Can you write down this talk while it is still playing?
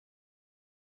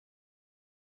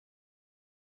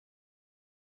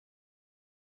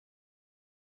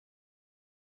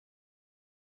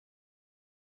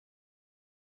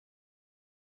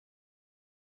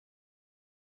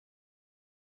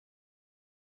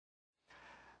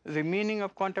The meaning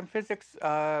of quantum physics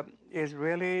is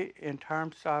really in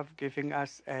terms of giving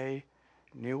us a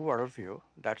new worldview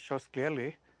that shows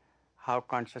clearly how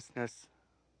consciousness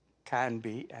can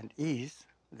be and is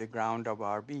the ground of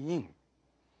our being.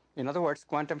 In other words,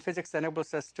 quantum physics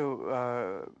enables us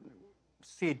to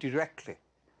see directly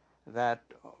that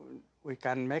we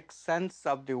can make sense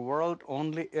of the world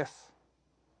only if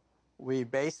we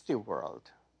base the world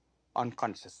on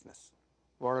consciousness.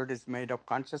 World is made of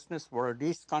consciousness, world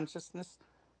is consciousness,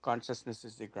 consciousness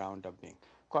is the ground of being.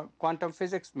 Quantum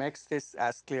physics makes this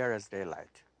as clear as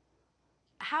daylight.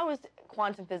 How is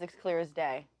quantum physics clear as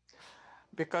day?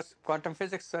 Because quantum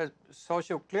physics shows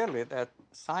you clearly that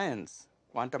science,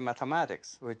 quantum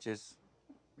mathematics, which is,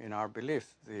 in our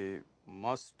belief, the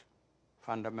most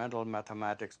fundamental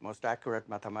mathematics, most accurate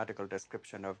mathematical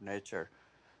description of nature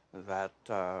that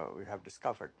we have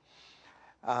discovered.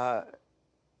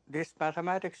 This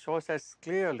mathematics shows us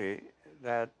clearly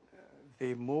that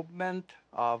the movement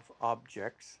of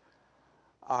objects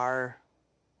are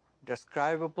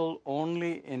describable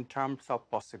only in terms of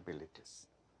possibilities,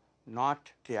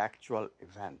 not the actual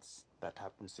events that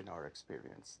happens in our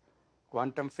experience.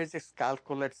 Quantum physics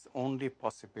calculates only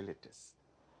possibilities.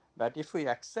 But if we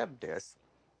accept this,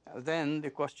 then the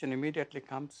question immediately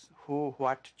comes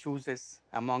what chooses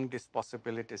among these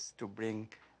possibilities to bring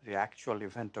the actual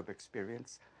event of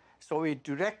experience. So we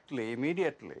directly,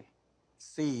 immediately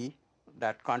see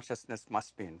that consciousness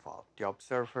must be involved. The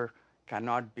observer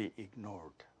cannot be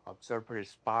ignored. Observer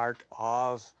is part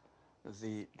of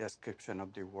the description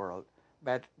of the world,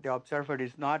 but the observer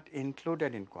is not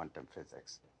included in quantum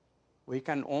physics. We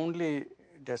can only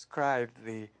describe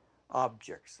the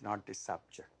objects, not the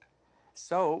subject.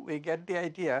 So we get the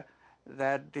idea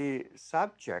that the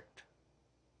subject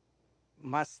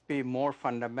must be more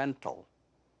fundamental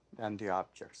than the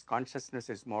objects. Consciousness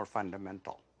is more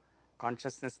fundamental.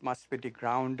 Consciousness must be the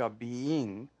ground of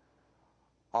being,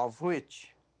 of which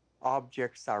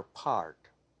objects are part,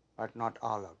 but not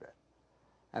all of it.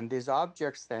 And these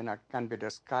objects then can be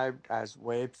described as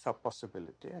waves of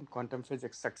possibility, and quantum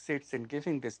physics succeeds in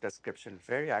giving this description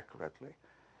very accurately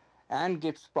and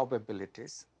gives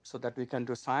probabilities so that we can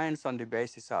do science on the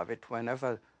basis of it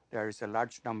whenever there is a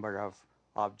large number of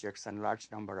objects and large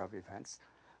number of events.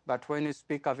 But when you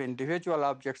speak of individual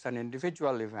objects and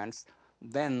individual events,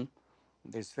 then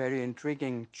this very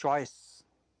intriguing choice,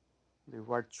 the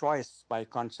word choice by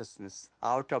consciousness,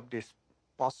 out of these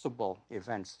possible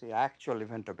events, the actual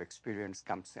event of experience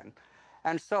comes in.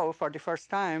 And so, for the first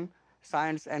time,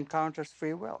 science encounters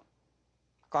free will.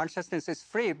 Consciousness is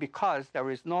free because there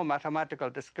is no mathematical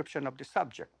description of the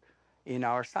subject in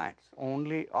our science.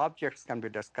 Only objects can be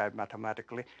described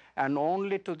mathematically, and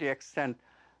only to the extent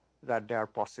that there are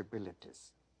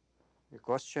possibilities. The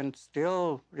question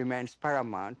still remains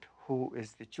paramount: who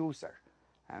is the chooser?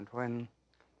 And when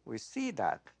we see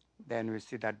that, then we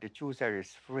see that the chooser is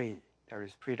free. There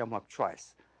is freedom of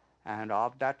choice. And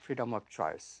of that freedom of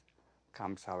choice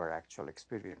comes our actual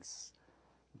experience.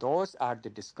 Those are the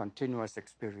discontinuous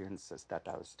experiences that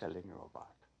I was telling you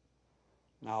about.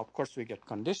 Now, of course, we get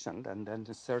conditioned, and then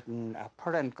a certain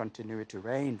apparent continuity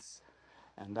reigns,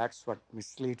 and that's what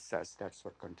misleads us, that's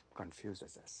what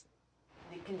confuses us.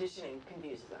 The conditioning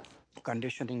confuses us.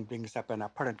 Conditioning brings up an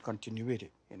apparent continuity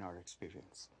in our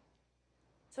experience.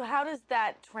 So how does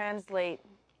that translate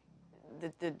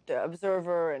the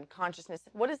observer and consciousness?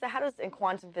 How does in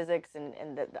quantum physics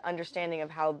and the understanding of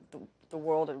how the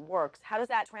world works, how does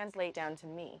that translate down to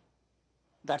me?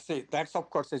 That's of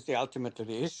course is the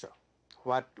ultimately issue.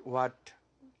 What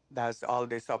does all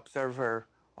this observer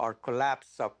or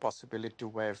collapse of possibility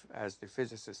wave, as the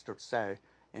physicists would say,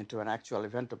 into an actual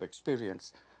event of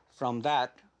experience? From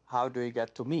that, how do we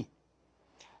get to me?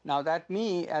 Now that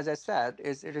me, as I said,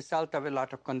 is a result of a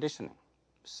lot of conditioning.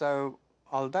 So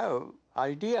although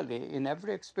ideally in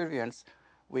every experience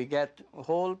we get a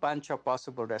whole bunch of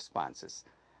possible responses,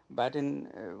 but in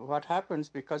what happens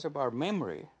because of our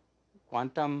memory,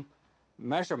 quantum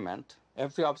measurement,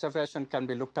 every observation can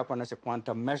be looked upon as a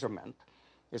quantum measurement.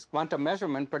 This quantum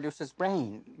measurement produces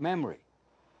brain memory.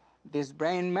 These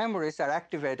brain memories are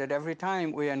activated every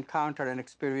time we encounter an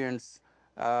experience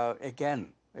again.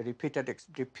 A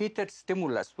repeated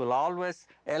stimulus will always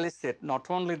elicit not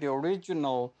only the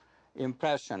original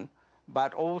impression,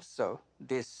 but also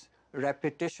this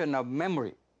repetition of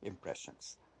memory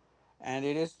impressions. And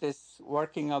it is this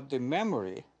working of the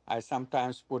memory, I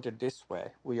sometimes put it this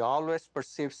way: we always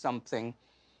perceive something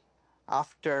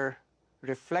after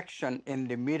reflection in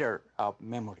the mirror of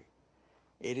memory.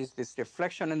 It is this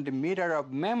reflection in the mirror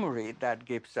of memory that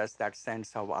gives us that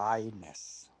sense of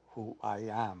I-ness, who I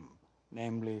am,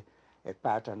 namely a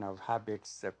pattern of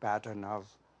habits, a pattern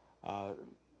of uh,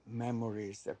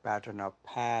 memories, a pattern of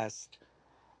past,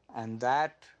 and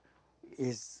that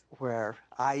is where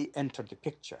I enter the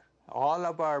picture. All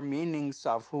of our meanings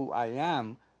of who I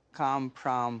am come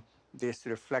from this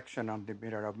reflection on the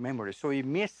mirror of memory. So we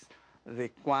miss the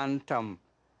quantum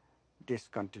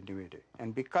discontinuity.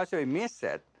 And because we miss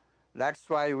it, that's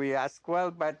why we ask,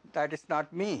 well, but that is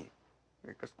not me.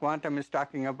 Because quantum is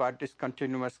talking about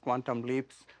discontinuous quantum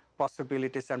leaps,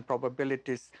 possibilities and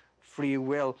probabilities, free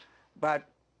will. But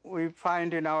we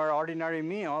find in our ordinary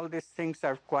me, all these things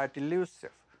are quite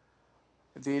elusive.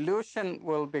 The illusion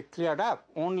will be cleared up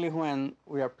only when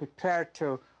we are prepared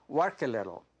to work a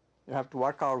little. We have to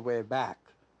work our way back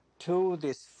to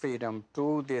this freedom,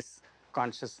 to this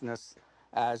consciousness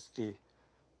as the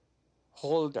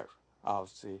holder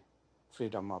of the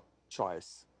freedom of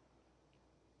choice.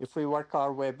 If we work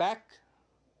our way back,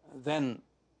 then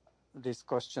this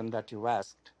question that you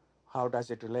asked, how does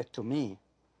it relate to me,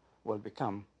 will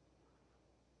become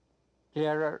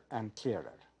clearer and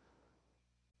clearer.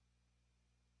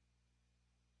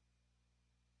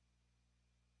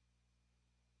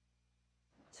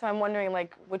 So I'm wondering,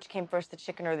 like, which came first, the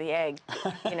chicken or the egg?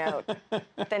 You know,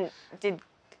 then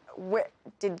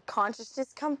did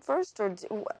consciousness come first, or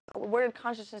where did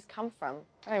consciousness come from?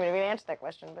 I don't even answer that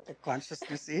question, but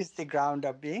Consciousness is the ground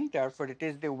of being, therefore it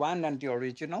is the one and the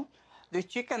original. The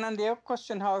chicken and the egg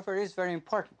question, however, is very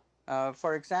important.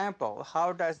 For example,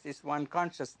 how does this one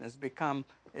consciousness become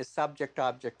a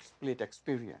subject-object split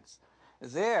experience?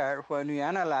 There, when we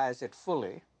analyze it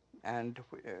fully, and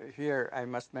here I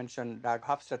must mention Doug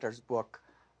Hofstadter's book,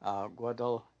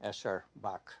 Gödel, Escher,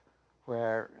 Bach,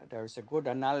 where there is a good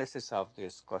analysis of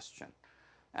this question.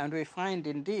 And we find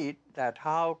indeed that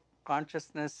how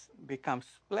consciousness becomes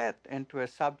split into a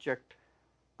subject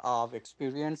of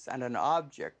experience and an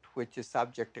object, which is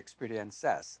subject experience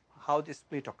as, how this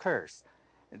split occurs.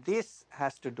 This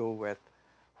has to do with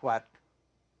what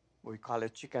we call a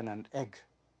chicken and egg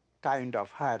kind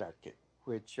of hierarchy,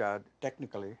 which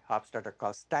technically Hofstadter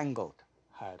calls tangled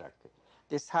hierarchy.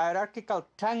 This hierarchical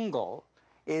tangle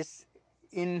is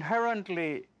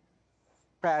inherently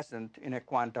present in a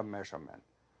quantum measurement.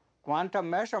 Quantum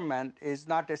measurement is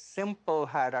not a simple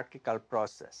hierarchical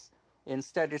process.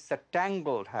 Instead, it's a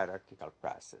tangled hierarchical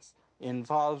process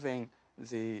involving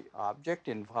the object,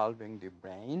 involving the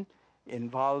brain,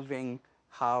 involving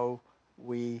how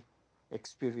we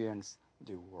experience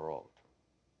the world.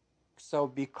 So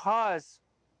because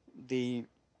the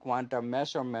quantum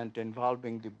measurement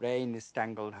involving the brain is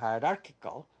tangled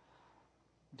hierarchical,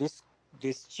 this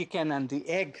this chicken and the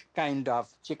egg kind of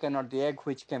chicken or the egg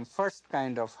which came first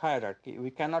kind of hierarchy, we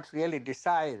cannot really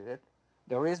decide it.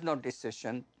 There is no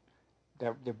decision.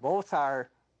 They both are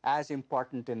as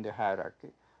important in the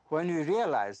hierarchy. When we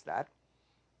realize that,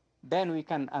 then we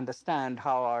can understand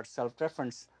how our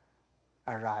self-reference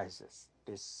arises.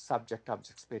 This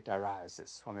subject-object split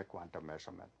arises from a quantum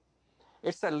measurement.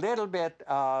 It's a little bit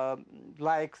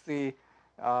like the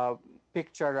uh,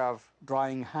 picture of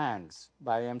drawing hands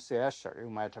by M.C. Escher. You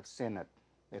might have seen it.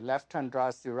 The left hand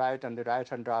draws the right and the right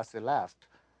hand draws the left.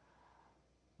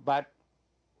 But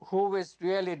who is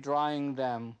really drawing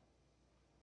them